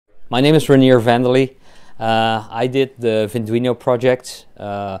My name is Reinier. I did the Vinduino project,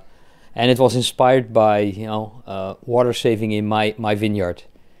 and it was inspired by water saving in my vineyard.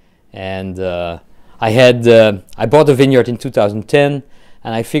 And I bought a vineyard in 2010,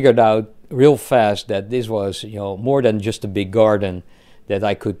 and I figured out real fast that this was more than just a big garden that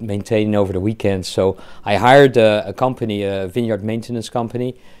I could maintain over the weekend. So I hired a company, a vineyard maintenance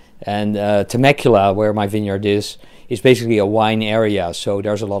company, and Temecula, where my vineyard is basically a wine area. So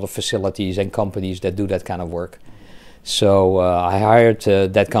there's a lot of facilities and companies that do that kind of work. So I hired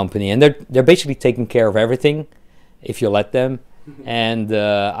that company, and they're basically taking care of everything if you let them. And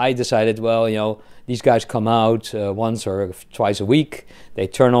I decided, well, these guys come out once or twice a week. They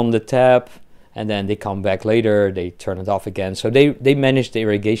turn on the tap, and then they come back later. They turn it off again. So they manage the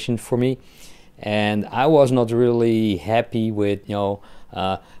irrigation for me, and I was not really happy with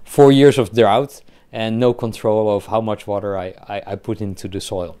 4 years of drought and no control of how much water I put into the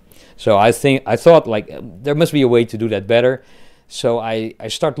soil. So I thought like there must be a way to do that better. So I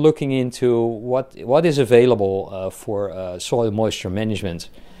start looking into what is available for soil moisture management,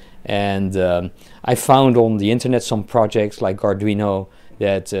 and I found on the internet some projects like Arduino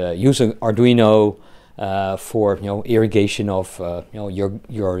that use Arduino for irrigation of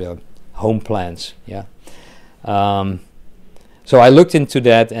your home plants. Yeah. So I looked into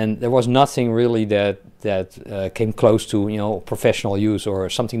that, and there was nothing really that came close to professional use or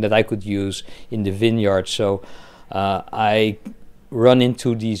something that I could use in the vineyard. So I run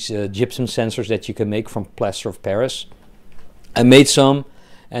into these gypsum sensors that you can make from plaster of Paris. I made some,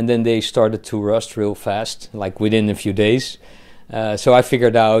 and then they started to rust real fast, like within a few days. So I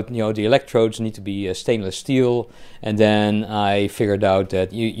figured out, the electrodes need to be stainless steel, and then I figured out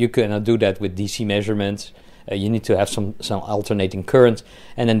that you cannot do that with DC measurements. You need to have some alternating current,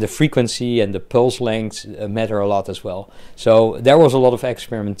 and then the frequency and the pulse length matter a lot as well. So there was a lot of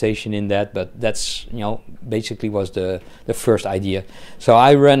experimentation in that, but that's basically was the first idea. So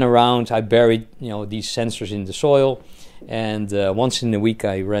I ran around, I buried these sensors in the soil, and once in a week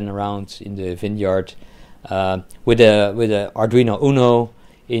I ran around in the vineyard with a Arduino Uno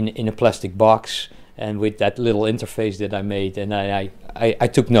in a plastic box, and with that little interface that I made, and I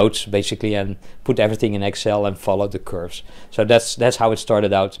took notes basically and put everything in Excel and followed the curves. So that's how it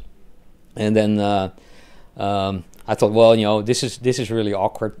started out. And then I thought, well, this is really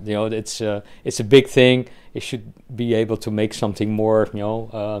awkward. It's a big thing. It should be able to make something more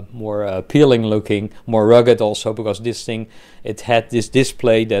more appealing looking, more rugged also, because this thing, it had this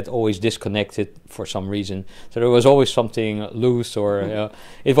display that always disconnected for some reason. So there was always something loose, or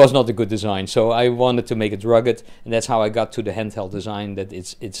it was not a good design. So I wanted to make it rugged, and that's how I got to the handheld design that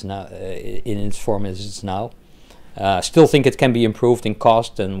it's now in its form as it's now. Still think it can be improved in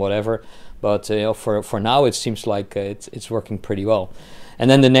cost and whatever, but for now it seems like it's working pretty well. And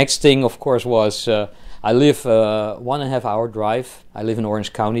then the next thing, of course, was I live 1.5 hour drive. I live in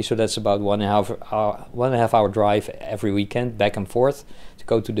Orange County, so that's about 1.5 hour drive every weekend back and forth to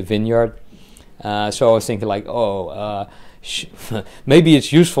go to the vineyard. So I was thinking like, maybe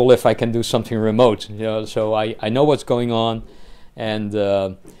it's useful if I can do something remote. So I know what's going on, and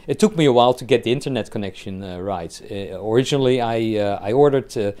it took me a while to get the internet connection right. Originally, I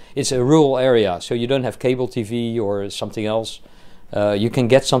ordered. It's a rural area, so you don't have cable TV or something else. You can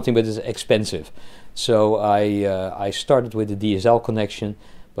get something, but it's expensive. So I started with the DSL connection,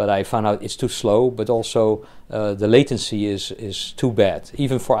 but I found out it's too slow, but also the latency is too bad.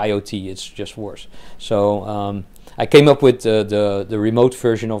 Even for IoT, it's just worse. So I came up with the remote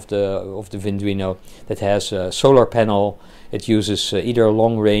version of the Vinduino that has a solar panel. It uses either a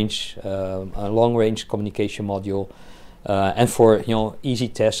long range communication module, and for easy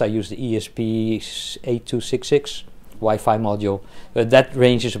tests, I use the ESP8266 Wi-Fi module. That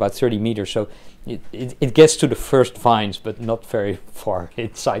range is about 30 meters, so it gets to the first vines, but not very far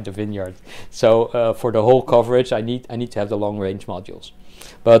inside the vineyard. So for the whole coverage, I need to have the long range modules.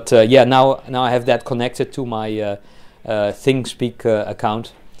 But now I have that connected to my ThingSpeak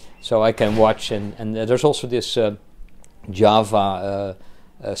account, so I can watch, and there's also this Java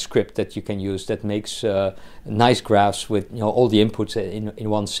script that you can use that makes nice graphs with all the inputs in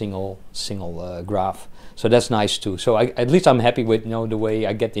one single graph. So that's nice too. So at least I'm happy with the way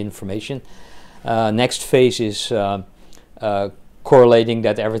I get the information. Next phase is correlating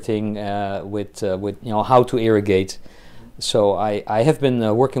that everything with how to irrigate. So I have been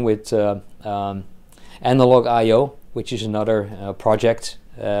working with Analog IO, which is another project,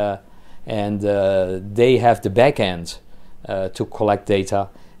 and they have the back end to collect data,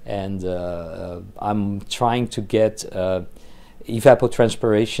 and I'm trying to get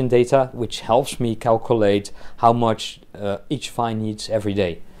evapotranspiration data, which helps me calculate how much each vine needs every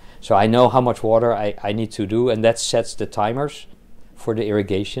day. So I know how much water I need to do, and that sets the timers for the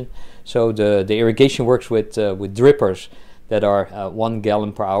irrigation. So the irrigation works with drippers that are 1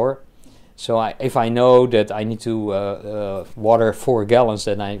 gallon per hour. So if I know that I need to water 4 gallons,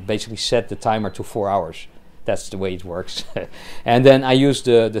 then I basically set the timer to 4 hours. That's the way it works. And then I use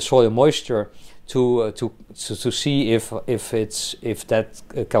the soil moisture to see if that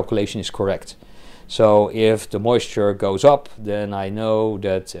calculation is correct. So if the moisture goes up, then I know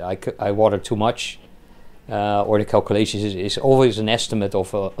that I water too much, or the calculation is always an estimate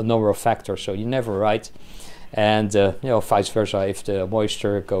of a number of factors, so you're never right. And vice versa, if the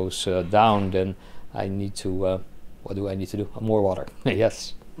moisture goes down, then I need to what do I need to do? More water.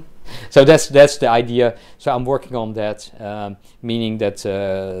 Yes. So that's the idea. So I'm working on that, meaning that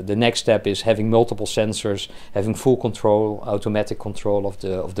the next step is having multiple sensors, having full control, automatic control of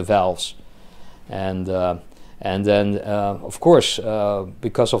the valves, and then of course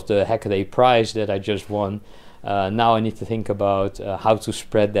because of the Hackaday Prize that I just won, now I need to think about how to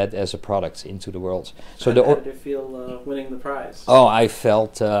spread that as a product into the world. So how did it feel winning the prize? Oh, I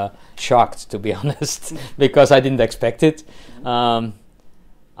felt shocked, to be honest, because I didn't expect it.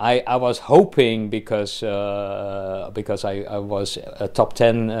 I was hoping because I was a top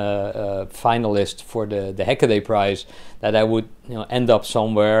 10 finalist for the Hackaday Prize, that I would end up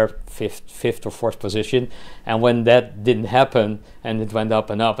somewhere fifth or fourth position. And when that didn't happen and it went up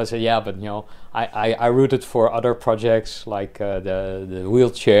and up, I said, yeah, but I rooted for other projects like the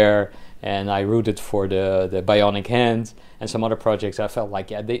wheelchair, and I rooted for the bionic hand and some other projects. I felt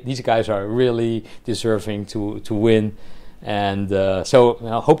like, yeah, these guys are really deserving to win. And so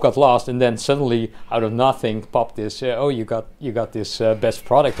hope got lost, and then suddenly out of nothing popped this. Oh, you got this best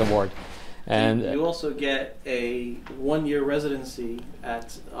product award, and you also get a 1-year residency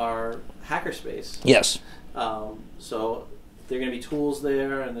at our hackerspace. Yes. So there are going to be tools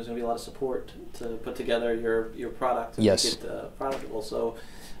there, and there's going to be a lot of support to put together your product. And yes. Make it profitable. So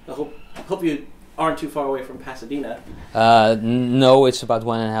I hope you aren't too far away from Pasadena. No, it's about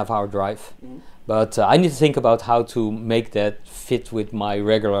 1.5 hour drive. Mm-hmm. But I need to think about how to make that fit with my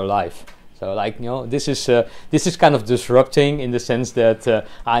regular life. So, this is kind of disrupting in the sense that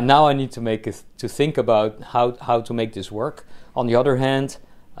now I need to think about how to make this work. On the other hand,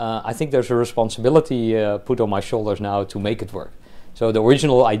 I think there's a responsibility put on my shoulders now to make it work. So the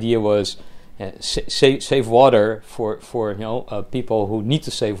original idea was save water for people who need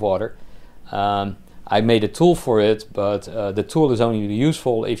to save water. I made a tool for it, but the tool is only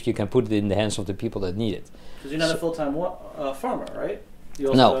useful if you can put it in the hands of the people that need it. Because you're not a full-time farmer, right? You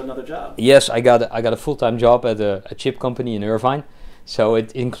also have another job. Yes, I got a full-time job at a chip company in Irvine, so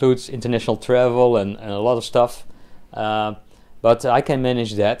it includes international travel and a lot of stuff. But I can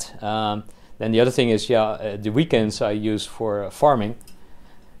manage that. Then the other thing is, the weekends I use for farming.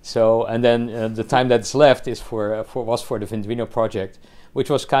 So, and then the time that's left is for the Vinduino project, which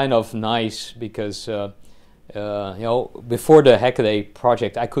was kind of nice because before the Hackaday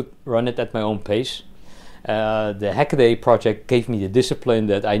project I could run it at my own pace. The Hackaday project gave me the discipline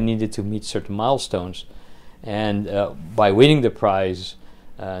that I needed to meet certain milestones, and by winning the prize,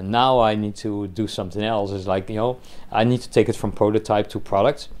 now I need to do something else. It's like I need to take it from prototype to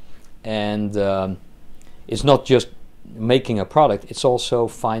product, and it's not just making a product, it's also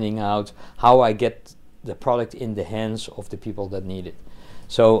finding out how I get the product in the hands of the people that need it.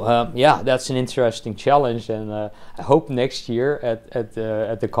 So that's an interesting challenge, and I hope next year at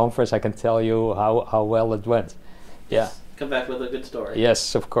the conference I can tell you how well it went. Yes. Come back with a good story.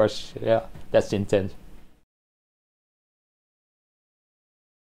 Yes, of course. Yeah, that's the intent.